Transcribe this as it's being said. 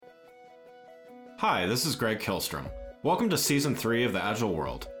Hi, this is Greg Kilstrom. Welcome to Season 3 of the Agile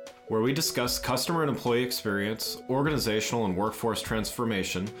World, where we discuss customer and employee experience, organizational and workforce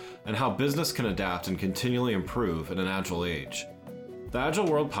transformation, and how business can adapt and continually improve in an agile age. The Agile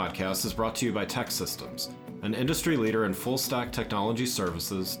World podcast is brought to you by TEKsystems, an industry leader in full-stack technology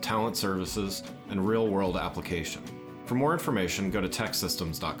services, talent services, and real-world application. For more information, go to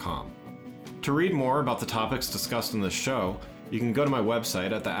teksystems.com. To read more about the topics discussed in this show, you can go to my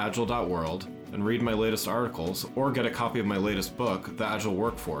website at theagile.world and read my latest articles, or get a copy of my latest book, The Agile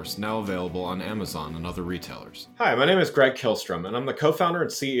Workforce, now available on Amazon and other retailers. Hi, my name is Greg Kilstrom, and I'm the co-founder and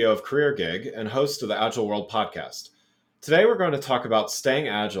CEO of CareerGig and host of the Agile World podcast. Today, we're going to talk about staying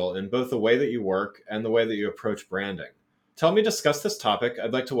agile in both the way that you work and the way that you approach branding. To help me discuss this topic,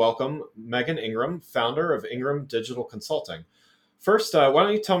 I'd like to welcome Megan Ingram, founder of Ingram Digital Consulting. First, why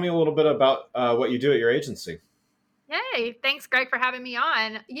don't you tell me a little bit about what you do at your agency? Hey, thanks, Greg, for having me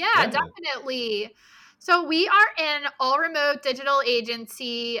on. Yeah, definitely. So we are an all-remote digital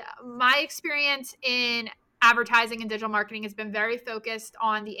agency. My experience in advertising and digital marketing has been very focused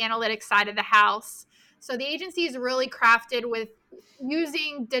on the analytics side of the house. So the agency is really crafted with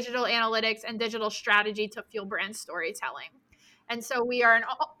using digital analytics and digital strategy to fuel brand storytelling. And so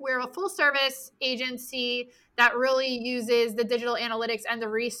we're a full service agency that really uses the digital analytics and the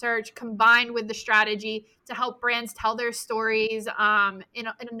research combined with the strategy to help brands tell their stories in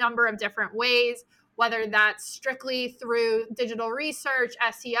a number of different ways, whether that's strictly through digital research,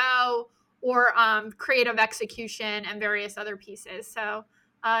 SEO, or creative execution and various other pieces. So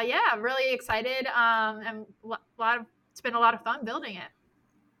I'm really excited and it's been a lot of fun building it.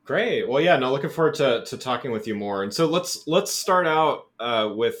 Great. Well, yeah, no, looking forward to talking with you more. And so let's start out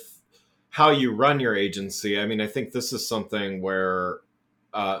with how you run your agency. I mean, I think this is something where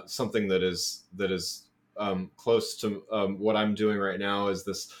something that is close to what I'm doing right now is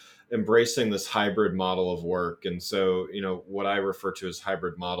this embracing this hybrid model of work. And so, what I refer to as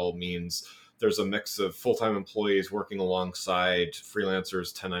hybrid model means there's a mix of full-time employees working alongside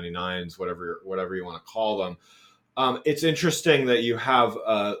freelancers, 1099s, whatever you want to call them. It's interesting that you have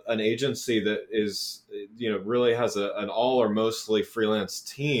an agency that is, really has an all or mostly freelance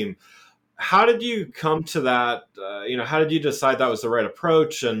team. How did you come to that? How did you decide that was the right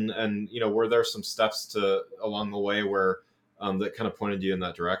approach? And were there some steps along the way where that kind of pointed you in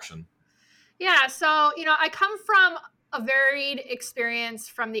that direction? Yeah. So, I come from a varied experience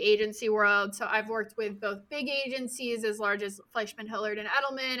from the agency world. So I've worked with both big agencies as large as Fleischman, Hillard, and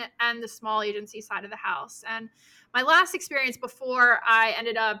Edelman, and the small agency side of the house. And my last experience before I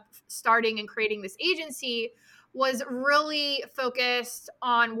ended up starting and creating this agency was really focused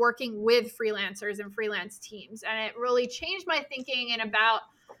on working with freelancers and freelance teams. And it really changed my thinking and about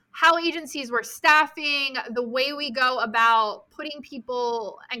how agencies were staffing, the way we go about putting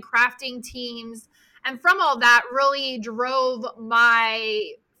people and crafting teams. And from all that really drove my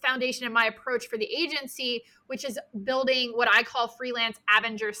foundation and my approach for the agency, which is building what I call freelance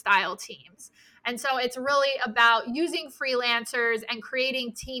Avenger style teams. And so it's really about using freelancers and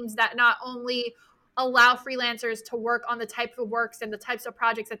creating teams that not only allow freelancers to work on the type of works and the types of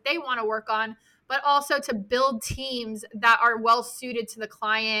projects that they want to work on, but also to build teams that are well suited to the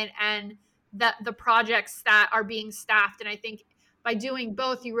client and the projects that are being staffed. And I think by doing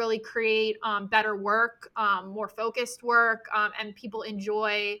both, you really create better work, more focused work, and people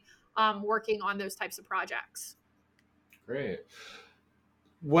enjoy working on those types of projects. Great.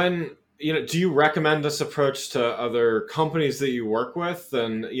 Do you recommend this approach to other companies that you work with?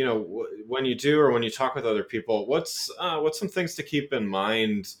 And, when you do, or when you talk with other people, what's some things to keep in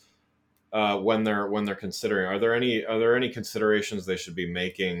mind when they're considering? Are there any considerations they should be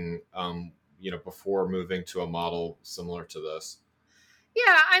making, before moving to a model similar to this?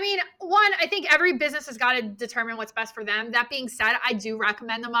 Yeah, I mean, one, I think every business has got to determine what's best for them. That being said, I do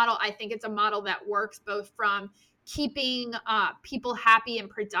recommend the model. I think it's a model that works both from keeping people happy and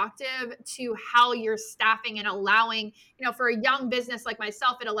productive to how you're staffing and allowing, for a young business like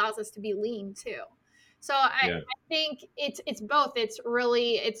myself, it allows us to be lean too. So I think it's both.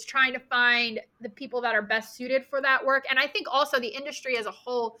 It's trying to find the people that are best suited for that work. And I think also the industry as a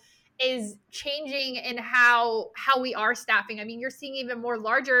whole is changing in how we are staffing. I mean, you're seeing even more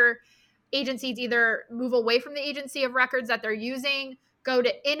larger agencies either move away from the agency of records that they're using, go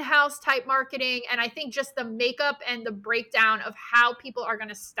to in-house type marketing. And I think just the makeup and the breakdown of how people are going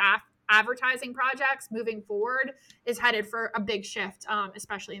to staff advertising projects moving forward is headed for a big shift,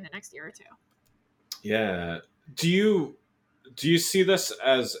 especially in the next year or two. Yeah. Do you see this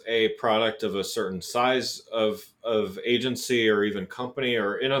as a product of a certain size of agency or even company?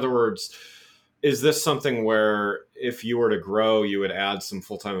 Or in other words, is this something where if you were to grow, you would add some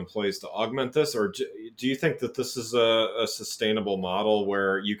full-time employees to augment this, or do you think that this is a sustainable model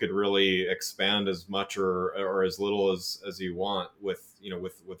where you could really expand as much or as little as you want with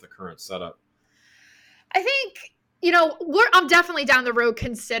with the current setup? I think, I'm definitely down the road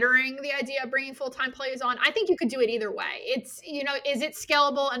considering the idea of bringing full-time players on. I think you could do it either way. It's, is it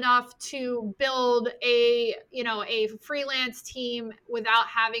scalable enough to build a freelance team without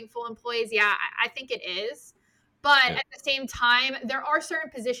having full employees? Yeah, I think it is. But Yeah, at the same time, there are certain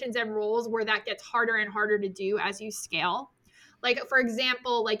positions and roles where that gets harder and harder to do as you scale. Like, for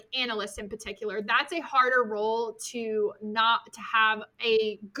example, like analysts in particular, that's a harder role to not to have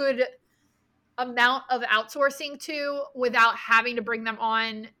a good amount of outsourcing to without having to bring them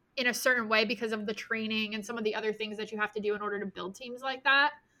on in a certain way because of the training and some of the other things that you have to do in order to build teams like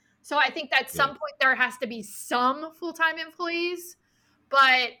that. So I think that at yeah, some point there has to be some full-time employees,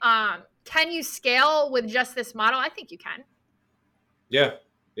 but can you scale with just this model? I think you can. yeah,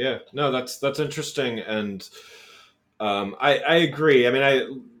 yeah. No, that's interesting, and I agree. I mean, I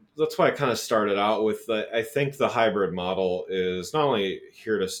that's why I kind of started out with I think the hybrid model is not only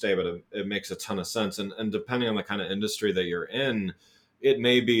here to stay, but it makes a ton of sense. And depending on the kind of industry that you're in, it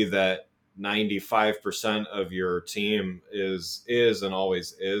may be that 95% of your team is and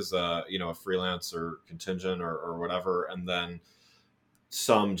always is a freelance or contingent or whatever, and then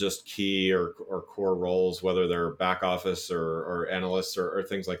some just key or core roles, whether they're back office or analysts or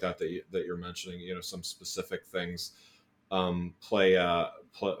things like that that you're mentioning. Some specific things play a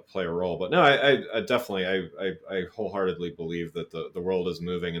role. But no, I definitely I wholeheartedly believe that the world is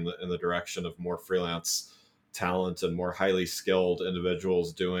moving in the direction of more freelance talent and more highly skilled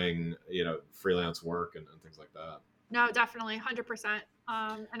individuals doing freelance work and things like that. No, definitely, 100%.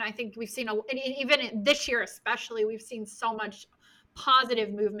 And I think we've seen and even this year especially, we've seen so much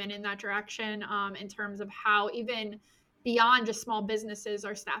positive movement in that direction, in terms of how even beyond just small businesses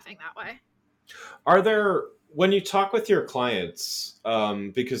are staffing that way. Are there when you talk with your clients,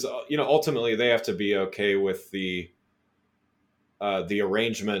 because ultimately they have to be okay with the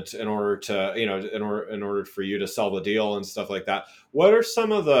arrangement in order to in order for you to sell the deal and stuff like that. What are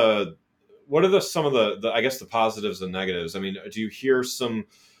some of the I guess the positives and negatives? I mean, do you hear some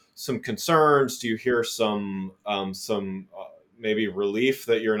concerns? Do you hear some maybe relief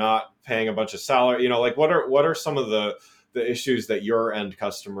that you're not paying a bunch of salary? Like what are some of the issues that your end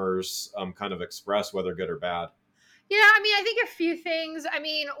customers kind of express, whether good or bad? Yeah, I mean, I think a few things. I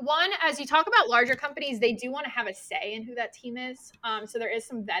mean, one, as you talk about larger companies, they do want to have a say in who that team is. So there is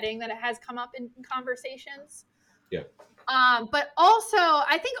some vetting that it has come up in conversations. Yeah, But also,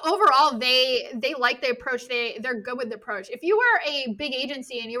 I think overall they like the approach. They're good with the approach. If you were a big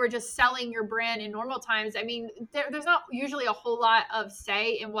agency and you were just selling your brand in normal times, I mean, there's not usually a whole lot of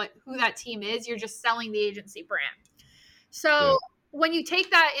say in who that team is. You're just selling the agency brand. yeah, So when you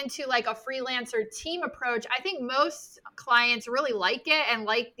take that into like a freelancer team approach, I think most clients really like it and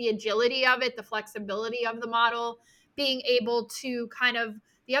like the agility of it, the flexibility of the model, being able to kind of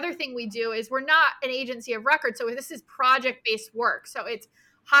the other thing we do is we're not an agency of record. So this is project based work. So it's,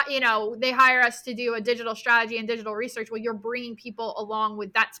 they hire us to do a digital strategy and digital research. Well, you're bringing people along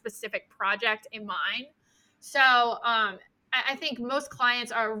with that specific project in mind. So I think most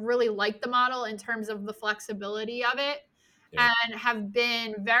clients are really like the model in terms of the flexibility of it yeah, and have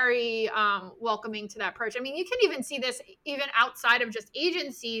been very welcoming to that approach. I mean, you can even see this even outside of just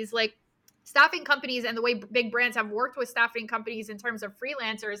agencies, like staffing companies and the way big brands have worked with staffing companies in terms of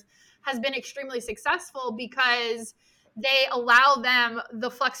freelancers has been extremely successful because they allow them the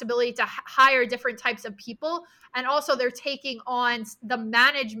flexibility to hire different types of people. And also they're taking on the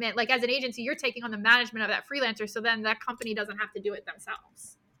management, like as an agency, you're taking on the management of that freelancer. So then that company doesn't have to do it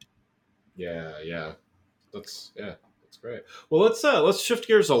themselves. yeah. That's great. Well, let's shift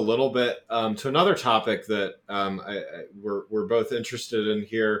gears a little bit to another topic that we're both interested in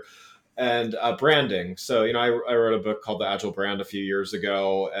here, and branding. So, I wrote a book called The Agile Brand a few years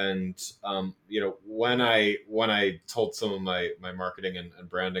ago, and when I told some of my marketing and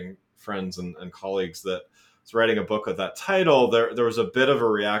branding friends and colleagues that I was writing a book with that title, there was a bit of a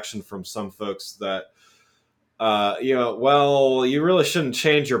reaction from some folks that well, you really shouldn't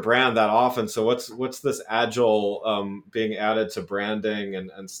change your brand that often. So what's this agile being added to branding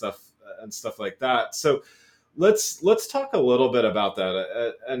and stuff like that. So let's talk a little bit about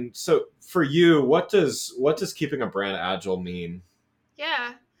that. And so for you, what does keeping a brand agile mean?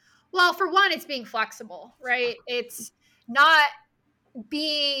 Yeah. Well, for one, it's being flexible, right? It's not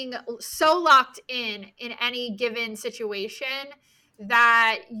being so locked in any given situation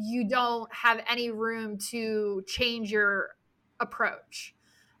that you don't have any room to change your approach.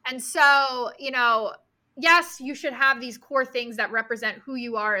 And so, yes, you should have these core things that represent who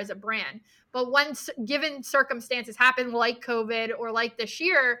you are as a brand. But when given circumstances happen like COVID or like this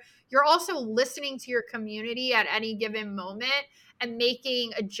year, you're also listening to your community at any given moment and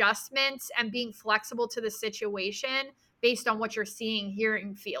making adjustments and being flexible to the situation based on what you're seeing,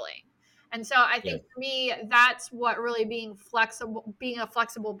 hearing, feeling. And so I Yeah. think for me, that's what really being a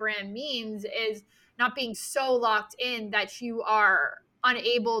flexible brand means, is not being so locked in that you are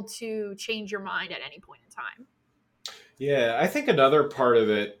unable to change your mind at any point in time. Yeah, I think another part of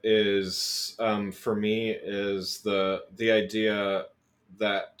it is, for me, is the idea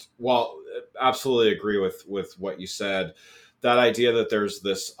that, well, absolutely agree with what you said. That idea that there's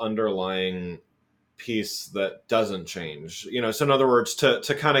this underlying piece that doesn't change. So in other words,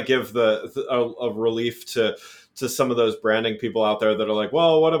 to kind of give a relief to some of those branding people out there that are like,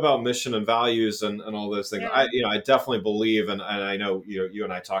 well, what about mission and values and all those things? Yeah. I definitely believe, and I know you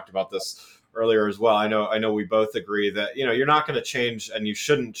and I talked about this earlier as well. I know we both agree that you're not going to change, and you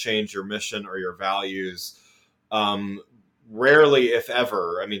shouldn't change your mission or your values. Um, Rarely, if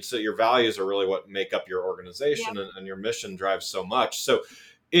ever. I mean, so your values are really what make up your Yep. organization, and your mission drives so much. So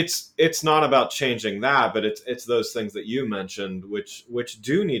it's not about changing that, but it's those things that you mentioned, which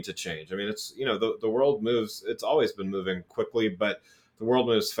do need to change. I mean, it's the world moves. It's always been moving quickly, but the world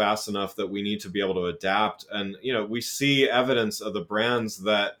moves fast enough that we need to be able to adapt. And we see evidence of the brands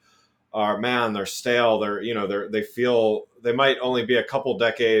that are, man, they're stale. They feel they might only be a couple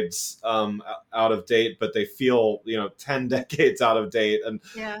decades out of date, but they feel 10 decades out of date,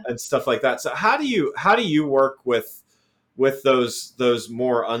 Yeah. and stuff like that. So how do you work with those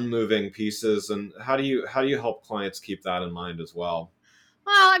more unmoving pieces, and how do you help clients keep that in mind as well?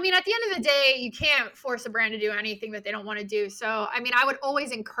 Well, I mean, at the end of the day, you can't force a brand to do anything that they don't want to do. So, I mean, I would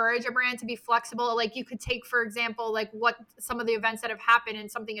always encourage a brand to be flexible. Like, you could take, for example, like what some of the events that have happened,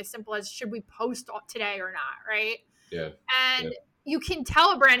 and something as simple as, should we post today or not, right? Yeah, yeah, And you can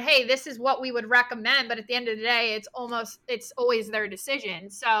tell a brand, hey, this is what we would recommend, but at the end of the day, it's always their decision.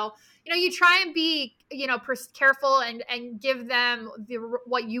 So you try and be careful, and give them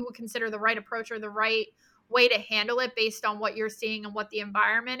what you would consider the right approach or the right way to handle it based on what you're seeing and what the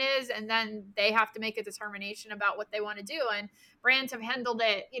environment is, and then they have to make a determination about what they want to do. And brands have handled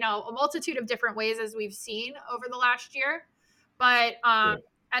it a multitude of different ways, as we've seen over the last year. But yeah,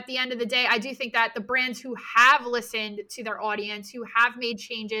 at the end of the day, I do think that the brands who have listened to their audience, who have made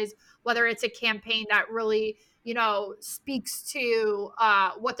changes, whether it's a campaign that really, speaks to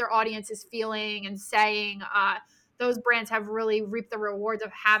what their audience is feeling and saying, those brands have really reaped the rewards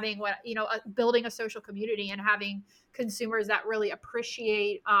of having building a social community and having consumers that really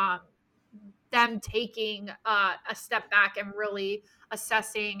appreciate them taking a step back and really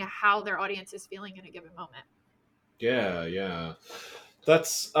assessing how their audience is feeling in a given moment. yeah, yeah.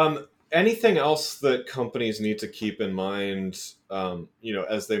 That's anything else that companies need to keep in mind,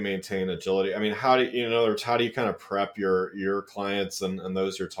 as they maintain agility. I mean, in other words, how do you kind of prep your clients and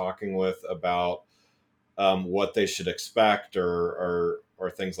those you're talking with about what they should expect, or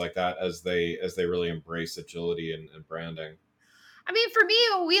things like that, as they really embrace agility and branding? I mean, for me,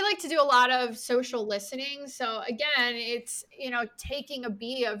 we like to do a lot of social listening. So again, it's, taking a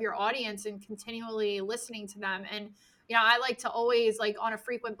beat of your audience and continually listening to them. And, I like to always, like, on a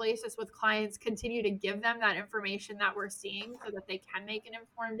frequent basis with clients, continue to give them that information that we're seeing so that they can make an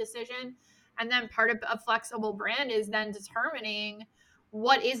informed decision. And then part of a flexible brand is then determining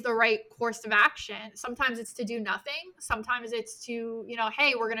what is the right course of action. Sometimes it's to do nothing. Sometimes it's to,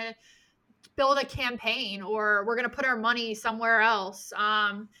 hey, we're going to build a campaign, or we're going to put our money somewhere else.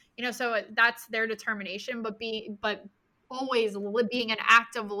 So that's their determination, but always being an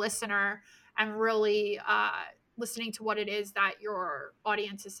active listener and really listening to what it is that your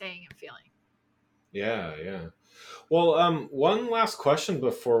audience is saying and feeling. Yeah, yeah. Well, one last question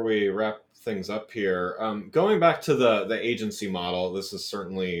before we wrap things up here. Going back to the agency model, this is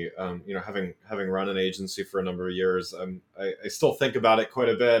certainly, having run an agency for a number of years, I still think about it quite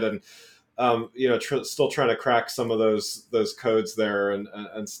a bit, and still trying to crack some of those codes there,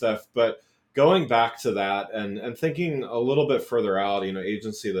 and stuff. But going back to that, and thinking a little bit further out,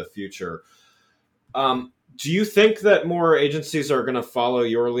 agency of the future. Do you think that more agencies are going to follow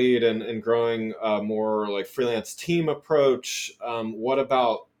your lead and growing a more like freelance team approach? What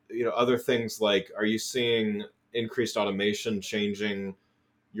about other things, like, are you seeing increased automation changing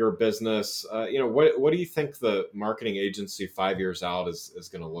your business? What do you think the marketing agency 5 years out is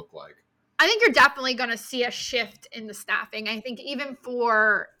going to look like? I think you're definitely going to see a shift in the staffing. I think even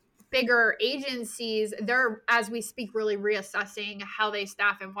for bigger agencies, they're, as we speak, really reassessing how they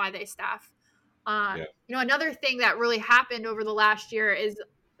staff and why they staff. Yeah, Another thing that really happened over the last year is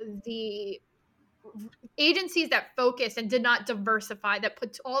the agencies that focused and did not diversify, that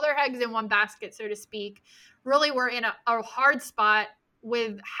put all their eggs in one basket, so to speak, really were in a hard spot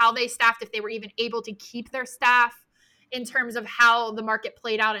with how they staffed, if they were even able to keep their staff, in terms of how the market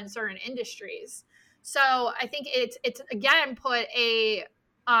played out in certain industries. So I think it's again put a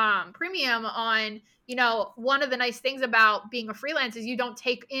premium on, one of the nice things about being a freelance is you don't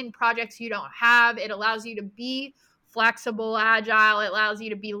take in projects you don't have. It allows you to be flexible, agile. It allows you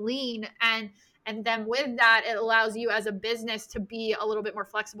to be lean, and then with that, it allows you as a business to be a little bit more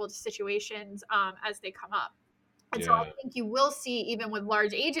flexible to situations as they come up. And so I think you will see, even with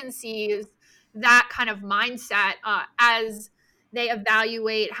large agencies, that kind of mindset as they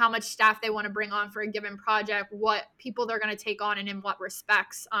evaluate how much staff they want to bring on for a given project, what people they're going to take on and in what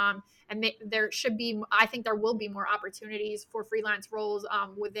respects. There should be, I think there will be more opportunities for freelance roles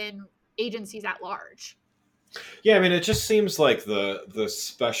within agencies at large. Yeah, I mean, it just seems like the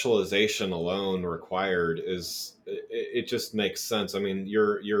specialization alone required it just makes sense. I mean,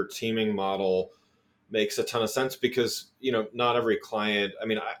 your teaming model makes a ton of sense because, not every client, I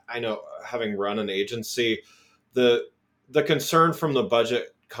mean, I know, having run an agency, the concern from the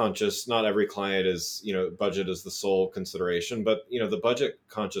budget conscious, not every client is, budget is the sole consideration, but, the budget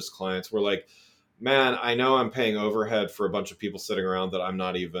conscious clients were like, man, I know I'm paying overhead for a bunch of people sitting around that I'm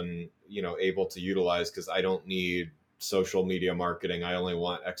not even, able to utilize because I don't need social media marketing. I only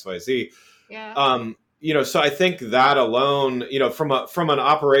want XYZ. Yeah. So I think that alone, from an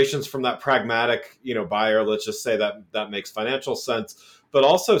operations, from that pragmatic, buyer, let's just say that makes financial sense, but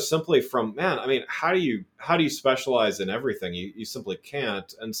also simply from, man, I mean, how do you specialize in everything? You simply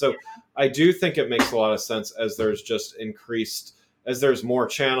can't. And so I do think it makes a lot of sense as there's just increased, as there's more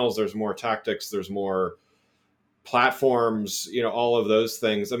channels, there's more tactics, there's more platforms, all of those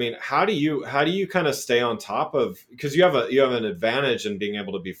things. I mean, how do you kind of stay on top of, because you have an advantage in being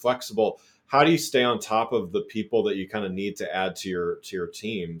able to be flexible. How do you stay on top of the people that you kind of need to add to your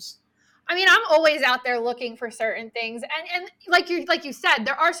teams? I mean, I'm always out there looking for certain things, and like you said,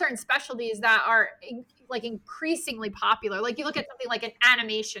 there are certain specialties that are like increasingly popular. Like you look at something like an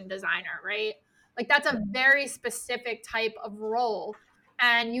animation designer, right? Like that's a very specific type of role,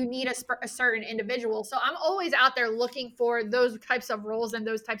 and you need a certain individual. So I'm always out there looking for those types of roles and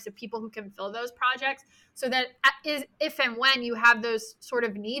those types of people who can fill those projects, so that if and when you have those sort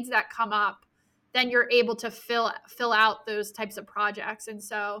of needs that come up, then you're able to fill out those types of projects. And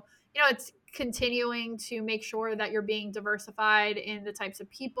so, it's continuing to make sure that you're being diversified in the types of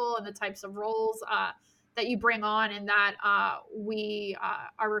people and the types of roles that you bring on, and that we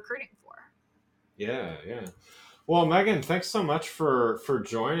are recruiting for. Yeah. Well, Megan, thanks so much for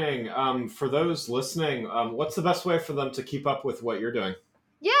joining. For those listening, what's the best way for them to keep up with what you're doing?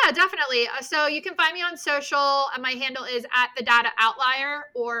 Yeah, definitely. So you can find me on social. My handle is @TheDataOutlier,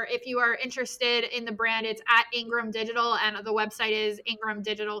 or if you are interested in the brand, it's @Ingram Digital, and the website is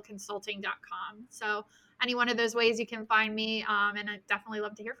ingramdigitalconsulting.com. So any one of those ways you can find me, and I definitely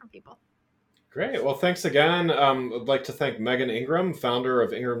love to hear from people. Great. Well, thanks again. I'd like to thank Megan Ingram, founder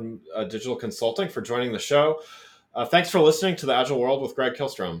of Ingram Digital Consulting, for joining the show. Thanks for listening to The Agile World with Greg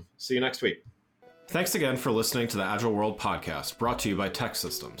Kihlstrom. See you next week. Thanks again for listening to the Agile World podcast, brought to you by Tech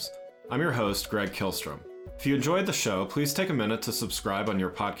Systems. I'm your host, Greg Kihlstrom. If you enjoyed the show, please take a minute to subscribe on your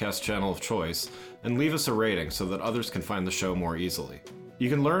podcast channel of choice and leave us a rating so that others can find the show more easily. You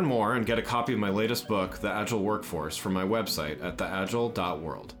can learn more and get a copy of my latest book, The Agile Workforce, from my website at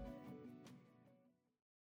theagile.world.